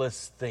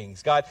worthless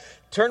things. God,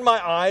 turn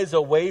my eyes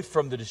away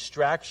from the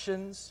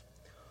distractions.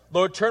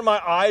 Lord, turn my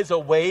eyes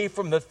away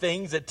from the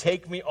things that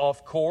take me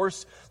off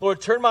course. Lord,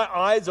 turn my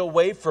eyes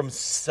away from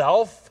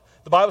self.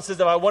 The Bible says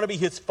that if I want to be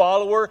his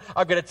follower,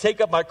 I'm going to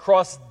take up my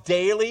cross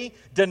daily,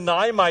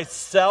 deny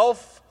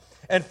myself,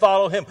 and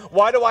follow him.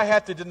 Why do I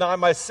have to deny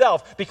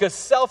myself? Because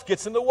self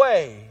gets in the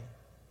way.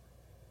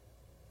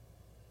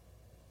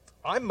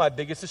 I'm my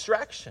biggest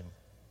distraction.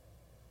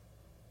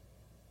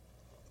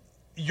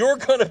 You're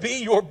going to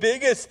be your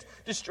biggest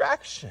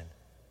distraction.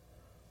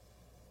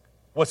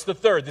 What's the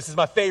third? This is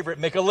my favorite.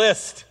 Make a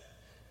list.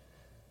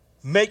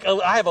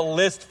 I have a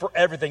list for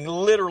everything,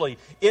 literally,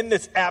 in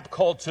this app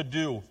called To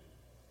Do.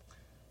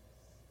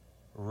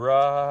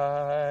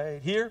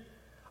 Right here.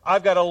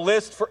 I've got a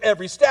list for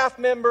every staff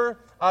member.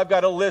 I've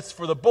got a list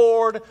for the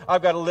board.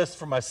 I've got a list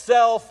for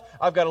myself.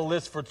 I've got a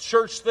list for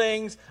church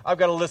things. I've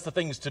got a list of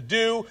things to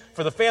do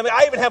for the family.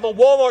 I even have a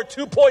Walmart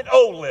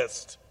 2.0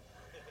 list.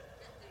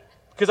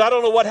 Because I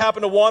don't know what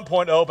happened to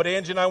 1.0, but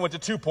Angie and I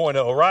went to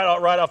 2.0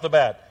 right off the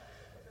bat.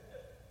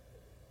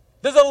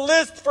 There's a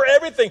list for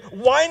everything.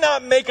 Why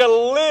not make a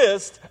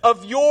list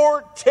of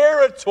your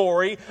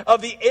territory,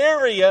 of the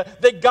area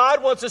that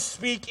God wants to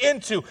speak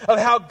into, of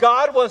how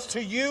God wants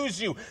to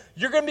use you?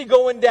 You're going to be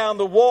going down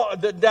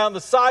the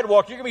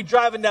sidewalk. You're going to be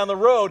driving down the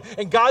road,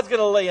 and God's going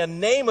to lay a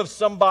name of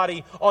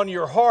somebody on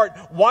your heart.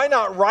 Why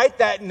not write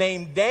that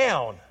name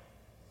down?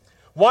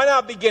 Why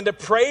not begin to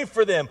pray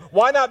for them?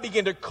 Why not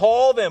begin to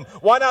call them?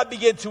 Why not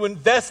begin to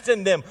invest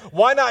in them?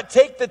 Why not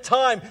take the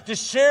time to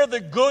share the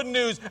good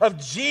news of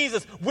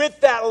Jesus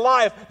with that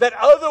life that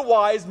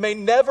otherwise may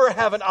never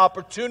have an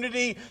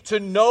opportunity to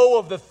know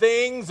of the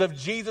things of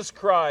Jesus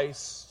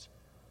Christ?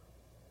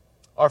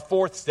 Our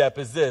fourth step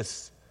is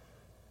this: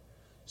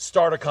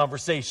 start a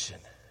conversation.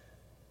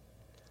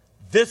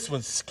 This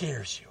one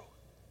scares you.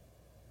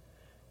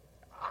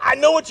 I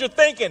know what you're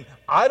thinking.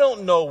 I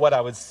don't know what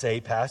I would say,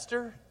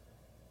 Pastor.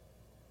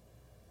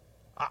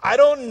 I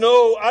don't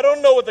know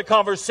what the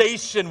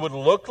conversation would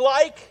look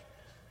like.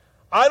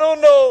 I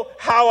don't know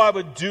how I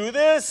would do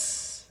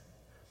this.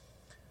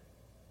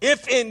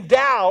 If in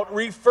doubt,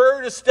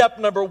 refer to step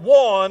number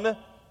 1,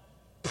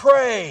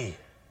 pray.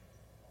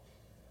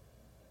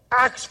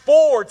 Acts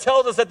 4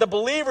 tells us that the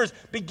believers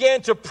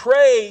began to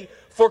pray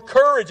for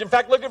courage. In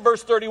fact, look at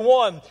verse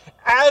 31.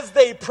 As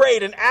they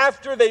prayed, and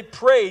after they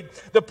prayed,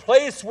 the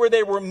place where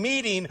they were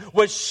meeting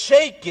was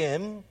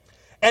shaken,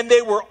 and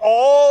they were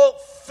all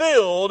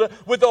filled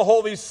with the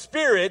Holy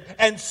Spirit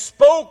and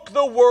spoke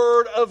the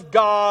word of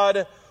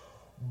God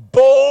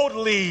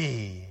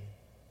boldly.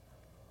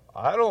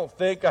 I don't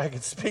think I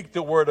can speak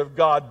the word of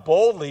God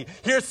boldly.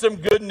 Here's some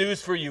good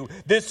news for you.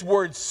 This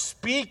word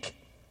speak,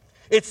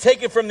 it's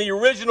taken from the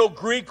original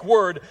Greek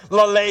word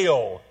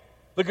laleo.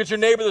 Look at your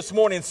neighbor this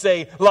morning and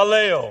say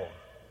laleo.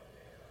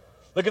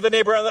 Look at the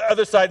neighbor on the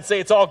other side and say,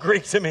 it's all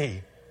Greek to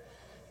me.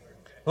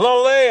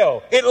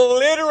 Laleo. It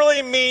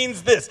literally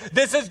means this.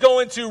 This is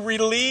going to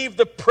relieve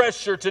the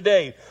pressure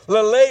today.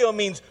 Laleo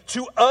means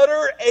to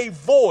utter a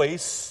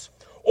voice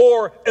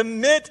or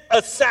emit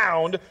a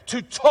sound,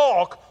 to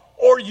talk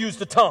or use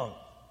the tongue.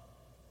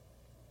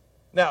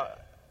 Now,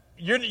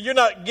 you're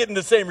not getting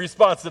the same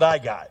response that I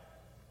got.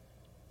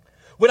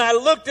 When I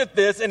looked at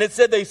this and it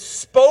said they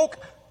spoke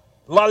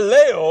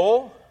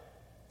laleo,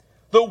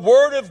 the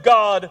word of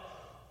God,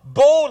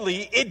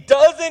 boldly, it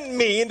doesn't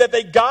mean that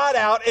they got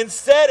out and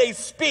said a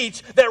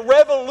speech that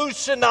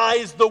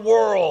revolutionized the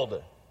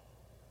world.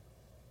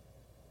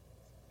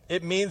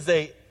 It means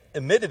they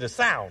emitted a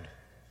sound.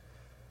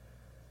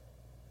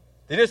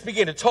 They just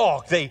began to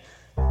talk. They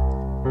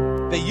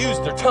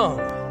used their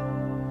tongue.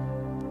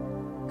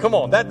 Come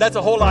on, that's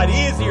a whole lot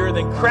easier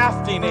than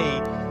crafting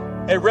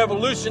a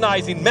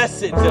revolutionizing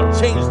message that'll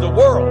change the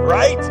world,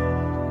 right?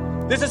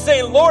 This is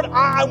saying, Lord,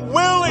 I'm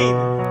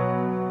willing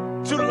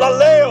to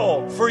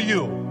laleo for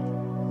you.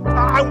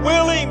 I'm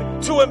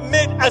willing to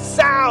emit a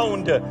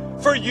sound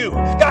for you.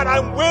 God,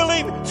 I'm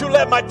willing to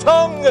let my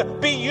tongue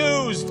be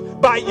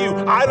used by you.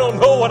 I don't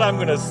know what I'm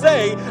going to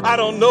say. I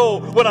don't know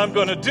what I'm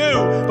going to do.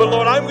 But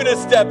Lord, I'm going to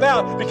step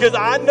out because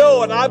I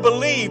know and I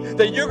believe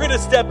that you're going to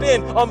step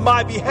in on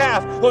my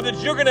behalf. Lord,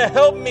 that you're going to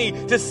help me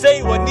to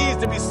say what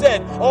needs to be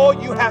said. All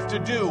you have to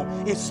do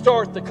is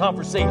start the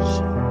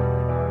conversation.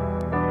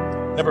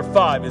 Number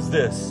 5 is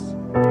this.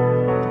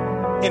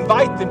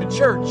 Invite them to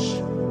church.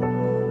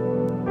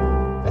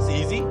 That's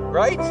easy,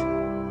 right?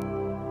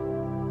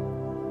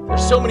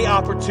 There's so many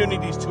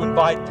opportunities to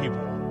invite people.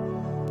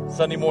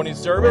 Sunday morning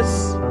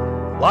service,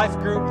 life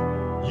group,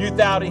 youth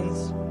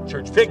outings,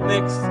 church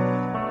picnics.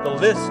 The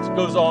list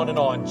goes on and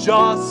on.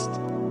 Just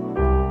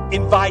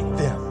invite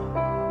them.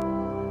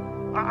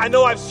 I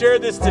know I've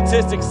shared this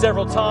statistic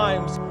several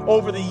times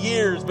over the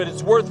years, but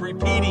it's worth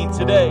repeating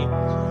today.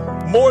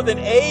 More than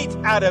 8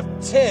 out of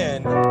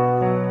 10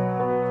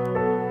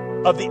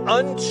 of the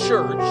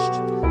unchurched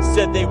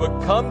said they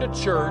would come to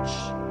church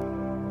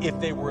if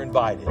they were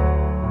invited.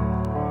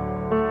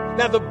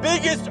 Now, the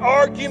biggest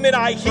argument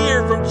I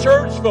hear from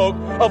church folk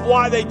of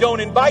why they don't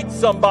invite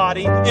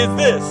somebody is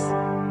this.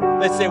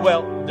 They say,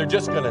 well, they're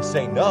just going to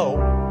say no.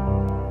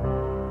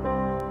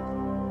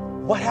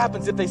 What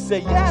happens if they say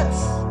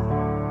yes?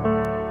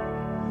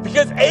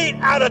 Because 8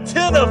 out of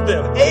 10 of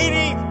them,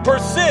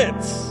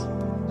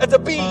 80%, that's a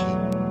B.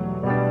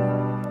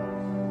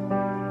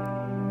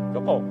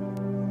 Come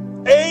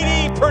on.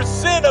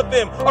 80% of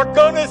them are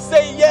going to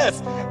say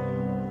yes.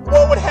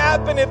 What would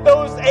happen if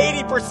those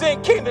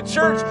 80% came to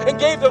church and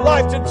gave their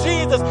life to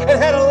Jesus and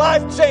had a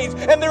life change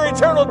and their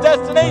eternal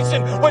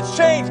destination was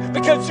changed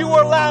because you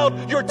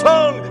allowed your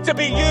tongue to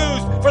be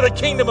used for the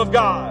kingdom of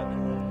God?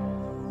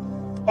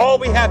 All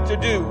we have to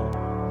do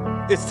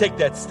is take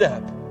that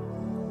step.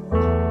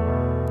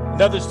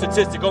 Another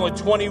statistic, only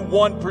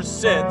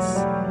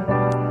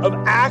 21% of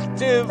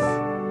active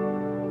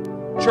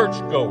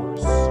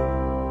churchgoers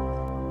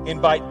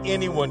invite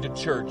anyone to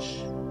church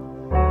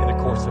in the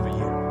course of a year.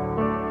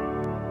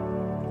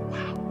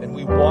 And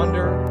we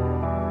wonder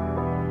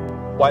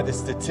why the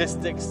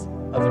statistics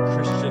of the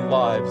Christian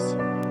lives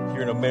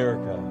here in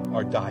America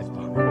are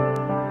dive-bombing.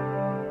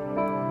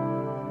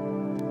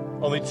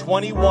 Only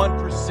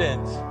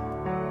 21%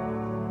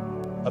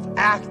 of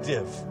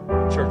active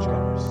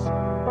churchgoers.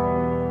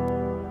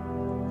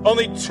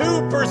 Only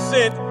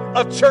 2%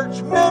 of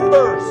church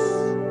members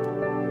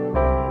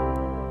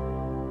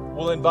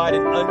will invite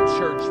an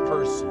unchurched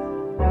person.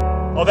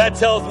 Well, that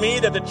tells me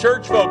that the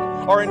church folk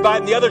are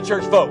inviting the other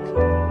church folk.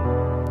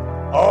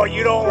 Oh,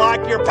 you don't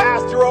like your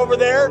pastor over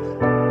there?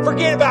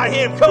 Forget about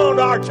him. Come on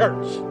to our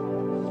church.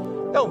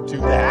 Don't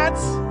do that.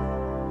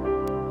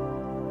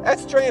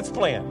 That's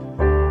transplant.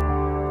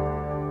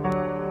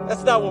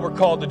 That's not what we're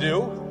called to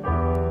do.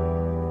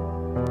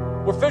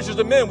 We're fishers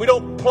of men. We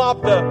don't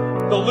plop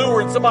the lure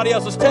in somebody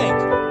else's tank.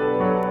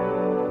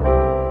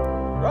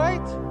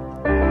 Right?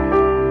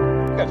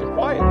 You guys are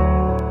quiet.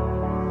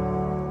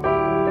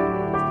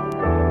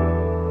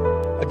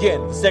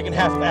 Again, the second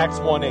half of Acts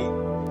 1:8.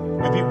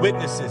 We'll be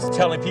witnesses,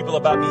 telling people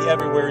about me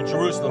everywhere in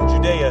Jerusalem,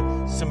 Judea,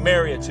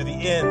 Samaria, to the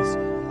ends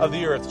of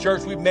the earth.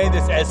 Church, we've made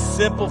this as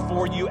simple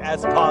for you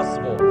as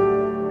possible.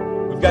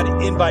 We've got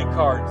invite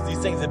cards. These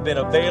things have been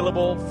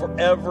available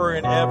forever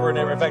and ever and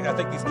ever. In fact, I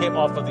think these came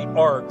off of the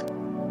ark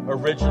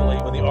originally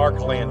when the ark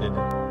landed.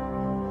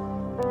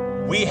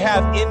 We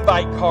have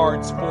invite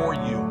cards for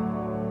you.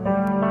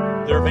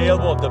 They're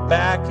available at the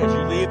back as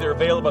you leave. They're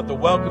available at the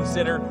Welcome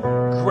Center.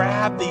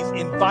 Grab these.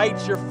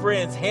 Invite your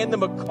friends. Hand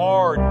them a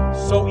card.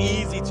 So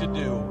easy to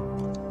do.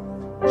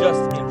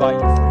 Just invite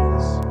your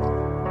friends.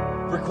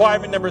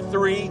 Requirement number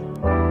 3,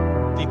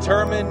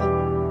 determine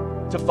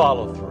to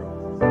follow through.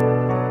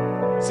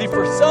 See,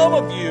 for some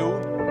of you,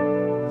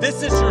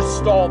 this is your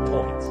stall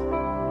point.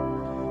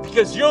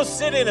 Because you'll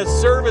sit in a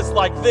service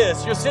like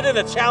this, you'll sit in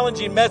a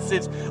challenging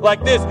message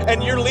like this,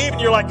 and you're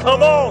leaving, you're like,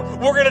 come on,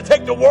 we're going to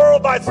take the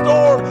world by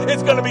storm.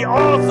 It's going to be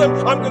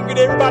awesome. I'm going to get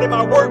everybody in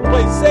my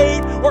workplace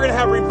saved. We're going to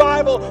have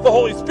revival. The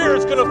Holy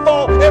Spirit's going to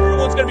fall.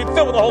 Everyone's going to be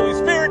filled with the Holy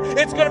Spirit.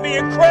 It's going to be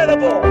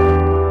incredible.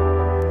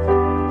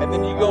 And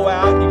then you go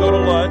out, and you go to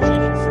lunch,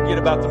 and you forget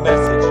about the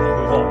message, and you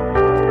move on.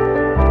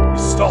 You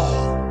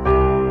stall.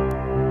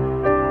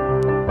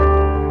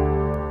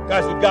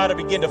 Guys, we've got to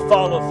begin to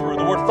follow through.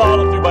 The word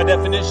follow through, by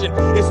definition,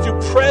 is to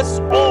press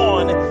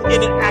on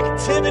in an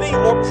activity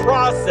or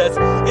process,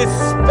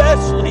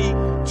 especially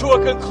to a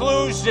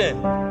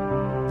conclusion.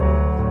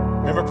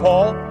 Remember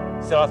Paul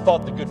said, I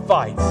fought the good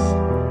fights.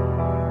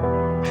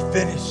 I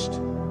finished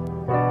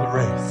the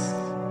race.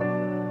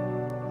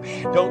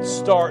 Man, don't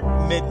start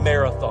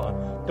mid-marathon.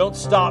 Don't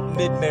stop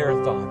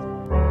mid-marathon.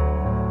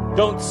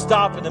 Don't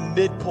stop in the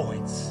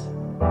midpoints.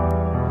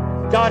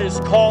 God is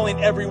calling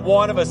every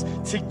one of us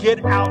to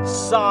get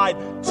outside,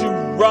 to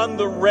run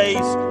the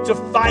race, to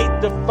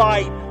fight the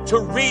fight, to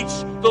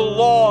reach the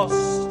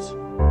lost.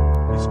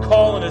 He's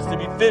calling us to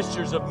be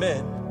fishers of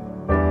men.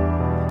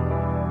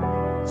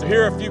 So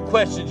here are a few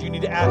questions you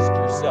need to ask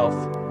yourself.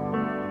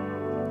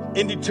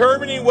 In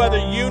determining whether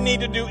you need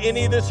to do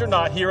any of this or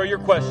not, here are your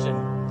questions.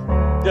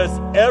 Does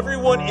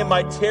everyone in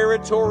my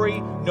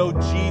territory know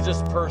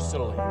Jesus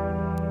personally?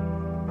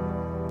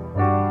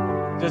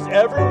 Does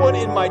everyone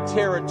in my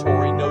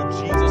territory know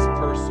Jesus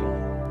personally?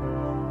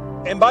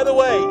 And by the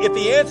way, if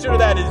the answer to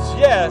that is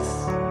yes,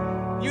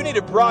 you need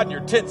to broaden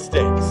your tent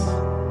stakes.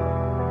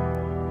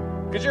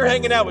 Because you're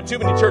hanging out with too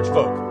many church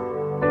folk.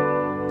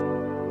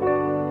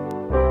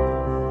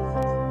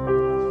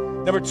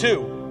 Number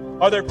 2,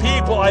 are there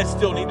people I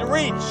still need to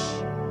reach?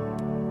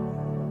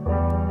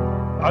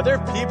 Are there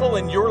people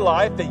in your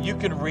life that you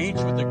can reach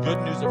with the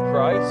good news of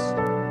Christ?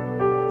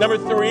 Number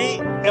 3,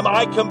 am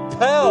I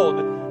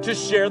compelled to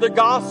share the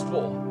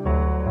gospel?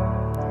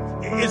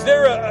 Is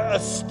there a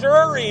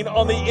stirring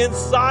on the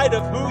inside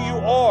of who you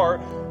are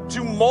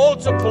to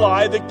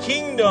multiply the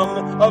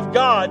kingdom of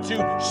God, to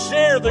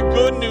share the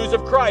good news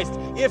of Christ?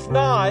 If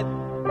not,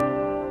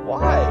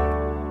 why?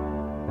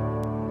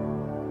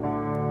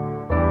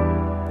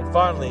 And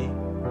finally,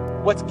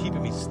 what's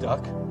keeping me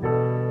stuck?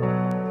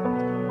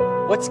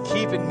 What's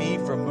keeping me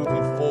from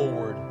moving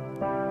forward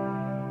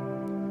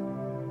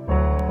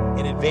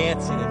in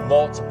advancing and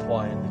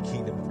multiplying the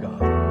kingdom of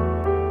God?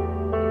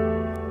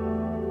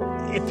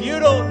 If you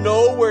don't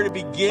know where to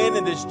begin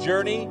in this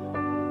journey,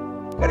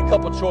 I've got a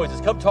couple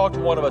choices. Come talk to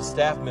one of us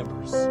staff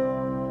members.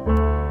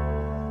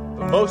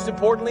 But most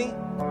importantly,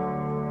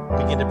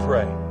 begin to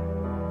pray.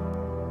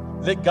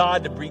 Let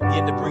God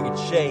begin to bring a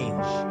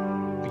change,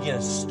 begin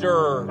to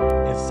stir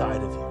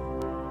inside of you.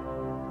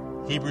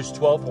 Hebrews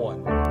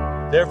 12:1.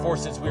 Therefore,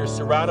 since we are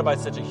surrounded by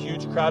such a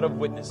huge crowd of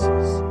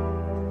witnesses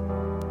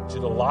to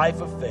the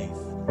life of faith,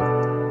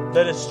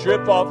 let us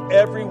strip off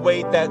every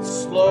weight that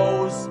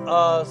slows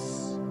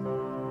us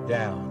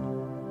down,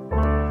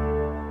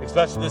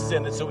 especially the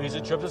sin that so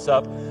easily trips us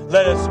up.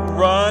 Let us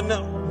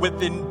run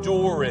with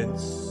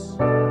endurance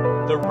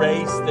the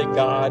race that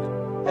God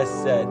has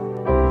set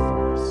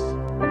before us.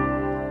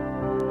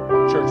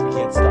 Church, we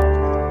can't stop.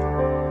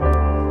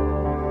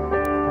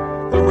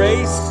 The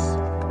race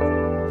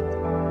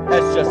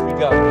has just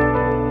begun.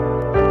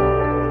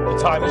 The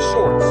time is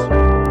short.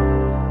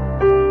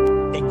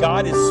 And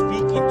God is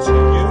speaking to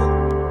you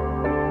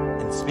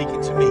and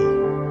speaking to me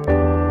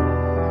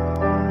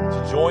to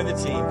join the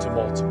team to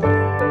multiply.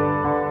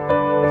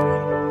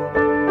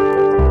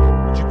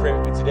 Would you pray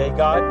with me today,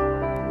 God?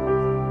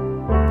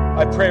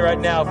 I pray right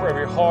now for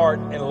every heart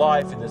and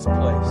life in this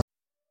place.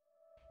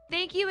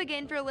 Thank you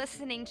again for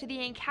listening to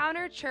the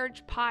Encounter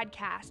Church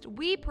podcast.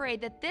 We pray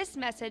that this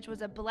message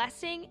was a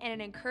blessing and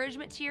an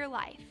encouragement to your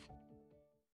life.